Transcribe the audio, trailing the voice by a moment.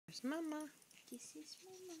There's Mama. This is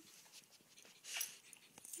Mama.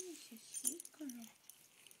 She's a sweet girl.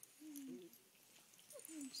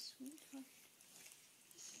 Sweetheart.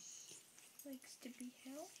 Likes to be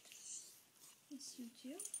held. Yes, you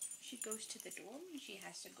do. She goes to the door when she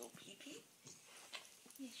has to go pee-pee.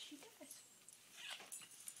 Yes, she does.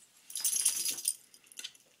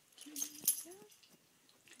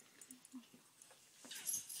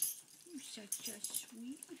 You're such a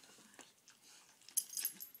sweetheart.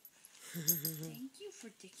 Thank you for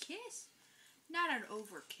the kiss. Not an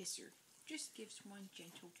over kisser. Just gives one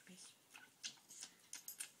gentle kiss.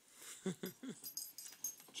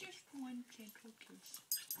 Just one gentle kiss.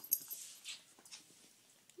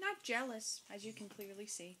 Not jealous, as you can clearly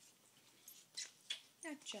see.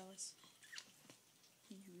 Not jealous.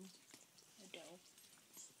 You adult.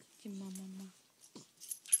 This is Mama.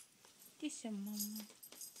 This is Mama.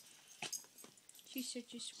 She's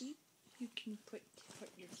such a sweet. You can put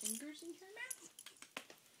your fingers in her mouth.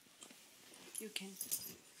 You can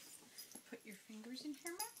put your fingers in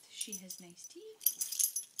her mouth. She has nice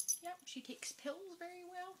teeth. Yep, she takes pills very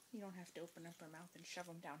well. You don't have to open up her mouth and shove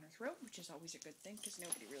them down her throat, which is always a good thing because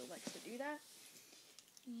nobody really likes to do that.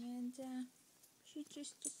 And she's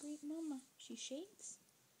just a great mama. She shakes.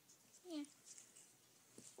 Yeah.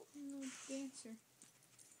 A little dancer.